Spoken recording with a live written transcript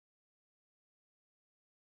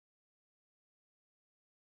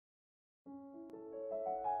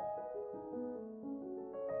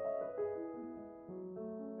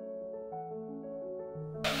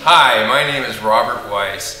Hi, my name is Robert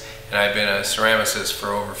Weiss, and I've been a ceramicist for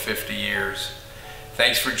over 50 years.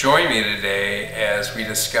 Thanks for joining me today as we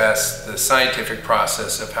discuss the scientific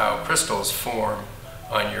process of how crystals form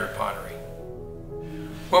on your pottery.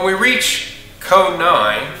 When we reach cone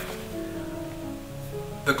 9,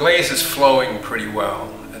 the glaze is flowing pretty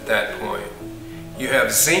well at that point. You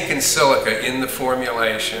have zinc and silica in the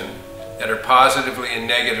formulation that are positively and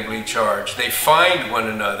negatively charged. They find one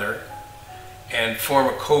another and form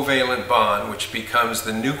a covalent bond, which becomes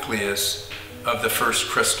the nucleus of the first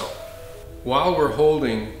crystal. While we're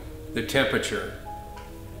holding the temperature,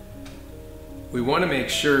 we want to make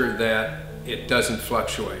sure that it doesn't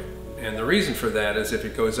fluctuate. And the reason for that is if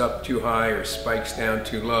it goes up too high or spikes down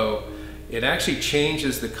too low, it actually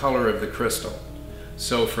changes the color of the crystal.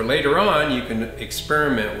 So for later on, you can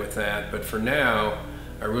experiment with that, but for now,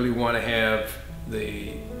 I really want to have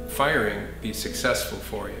the firing be successful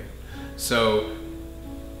for you. So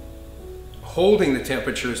holding the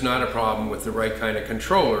temperature is not a problem with the right kind of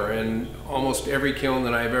controller, and almost every kiln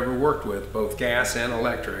that I've ever worked with, both gas and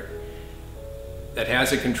electric, that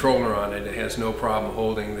has a controller on it, it has no problem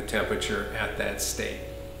holding the temperature at that state.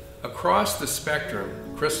 Across the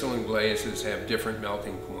spectrum, crystalline glazes have different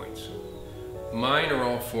melting points. Mine are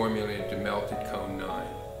all formulated to melt at cone 9.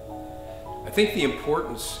 I think the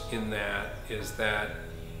importance in that is that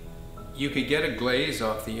you could get a glaze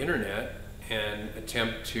off the internet and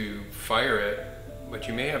attempt to fire it, but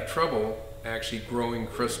you may have trouble actually growing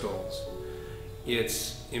crystals.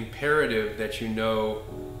 It's imperative that you know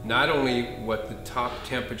not only what the top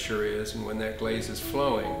temperature is and when that glaze is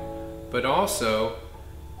flowing, but also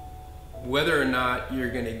whether or not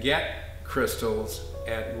you're going to get crystals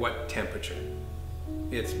at what temperature.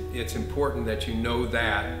 It's important that you know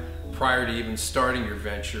that prior to even starting your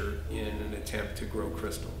venture in an attempt to grow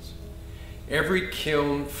crystals. Every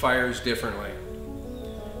kiln fires differently.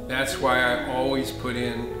 That's why I always put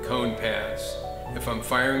in cone pads. If I'm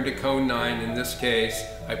firing to cone 9, in this case,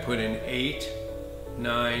 I put in 8,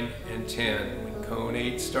 9, and 10. When cone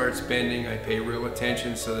 8 starts bending, I pay real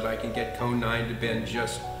attention so that I can get cone 9 to bend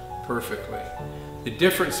just perfectly. The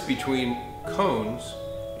difference between cones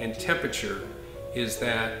and temperature is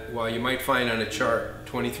that while you might find on a chart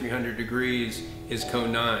 2300 degrees is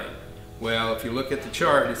cone 9, well, if you look at the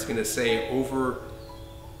chart, it's going to say over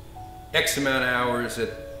X amount of hours at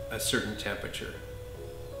a certain temperature.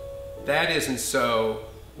 That isn't so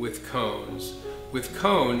with cones. With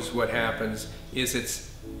cones, what happens is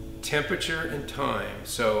it's temperature and time.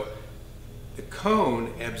 So the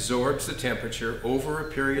cone absorbs the temperature over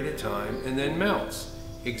a period of time and then melts,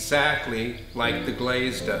 exactly like the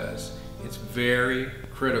glaze does. It's very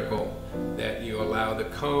critical that you allow the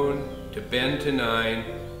cone to bend to 9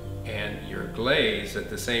 and your glaze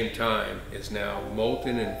at the same time is now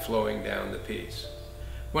molten and flowing down the piece.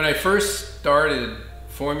 When I first started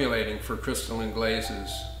formulating for crystalline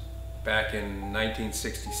glazes back in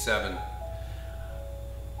 1967,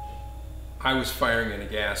 I was firing in a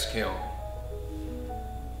gas kiln.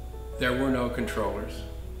 There were no controllers.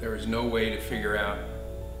 There was no way to figure out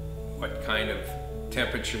what kind of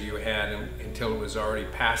temperature you had until it was already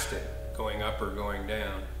past it, going up or going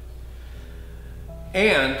down.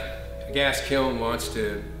 And a gas kiln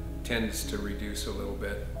tends to reduce a little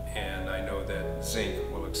bit, and I know that zinc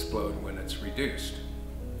will explode when it's reduced.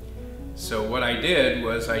 So what I did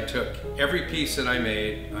was I took every piece that I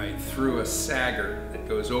made, I threw a sagger that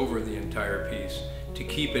goes over the entire piece to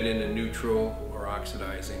keep it in a neutral or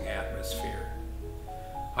oxidizing atmosphere.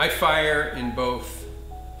 I fire in both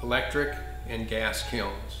electric and gas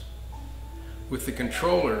kilns. With the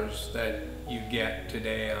controllers that you get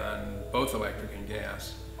today on both electric and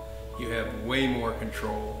gas, you have way more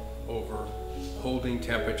control over holding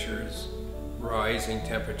temperatures, rising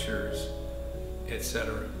temperatures,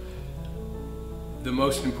 etc. The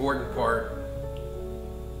most important part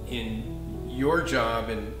in your job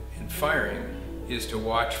in firing is to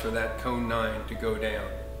watch for that cone 9 to go down,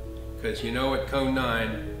 because you know at cone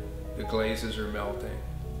 9 the glazes are melting.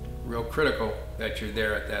 Real critical that you're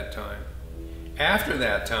there at that time. After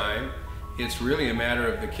that time, it's really a matter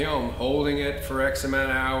of the kiln holding it for X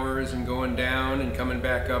amount of hours and going down and coming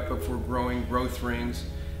back up if we're growing growth rings,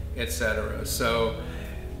 etc. So,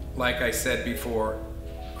 like I said before,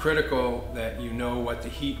 critical that you know what the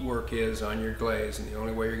heat work is on your glaze, and the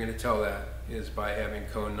only way you're going to tell that is by having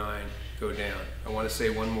cone 9 go down. I want to say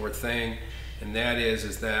one more thing, and that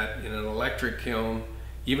is that in an electric kiln,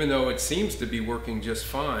 even though it seems to be working just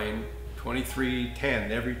fine,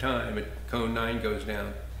 2310 every time cone 9 goes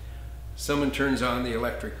down, someone turns on the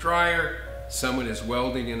electric dryer, someone is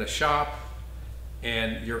welding in a shop,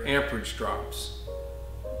 and your amperage drops.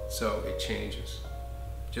 So it changes.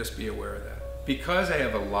 Just be aware of that. Because I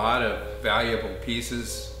have a lot of valuable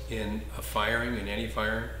pieces in a firing, in any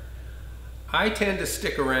firing, I tend to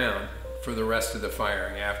stick around for the rest of the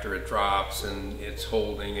firing after it drops and it's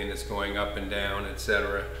holding and it's going up and down,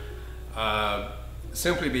 etc.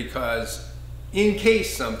 Simply because in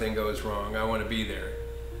case something goes wrong, I want to be there.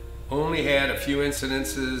 Only had a few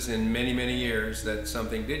incidences in many, many years that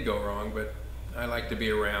something did go wrong, but I like to be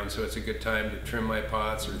around, so it's a good time to trim my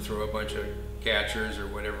pots or throw a bunch of catchers or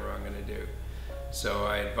whatever I'm going to do. So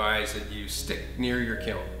I advise that you stick near your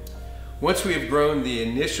kiln. Once we have grown the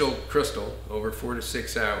initial crystal over 4 to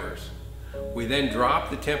 6 hours, we then drop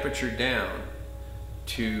the temperature down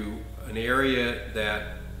to an area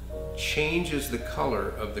that changes the color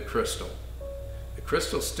of the crystal. The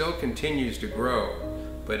crystal still continues to grow,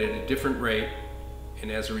 but at a different rate,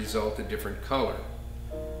 and as a result, a different color.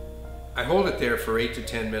 I hold it there for 8 to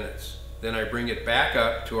 10 minutes. Then I bring it back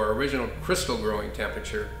up to our original crystal growing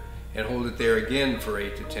temperature and hold it there again for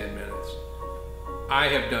 8 to 10 minutes. I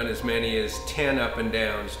have done as many as 10 up and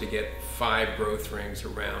downs to get 5 growth rings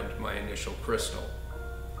around my initial crystal.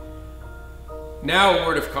 Now, a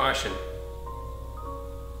word of caution.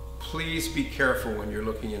 Please be careful when you're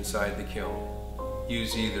looking inside the kiln.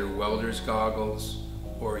 Use either welder's goggles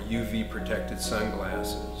or UV protected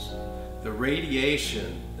sunglasses. The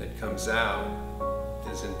radiation that comes out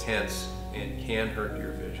is intense and can hurt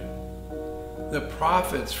your vision. The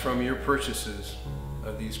profits from your purchases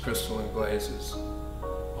of these crystalline glazes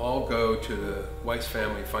all go to the Weiss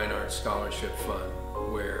Family Fine Arts Scholarship Fund,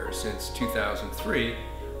 where since 2003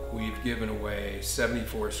 we've given away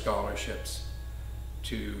 74 scholarships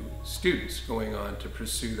to students going on to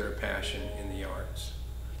pursue their passion in the arts.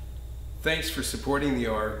 Thanks for supporting the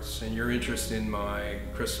arts and your interest in my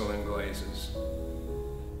crystalline glazes.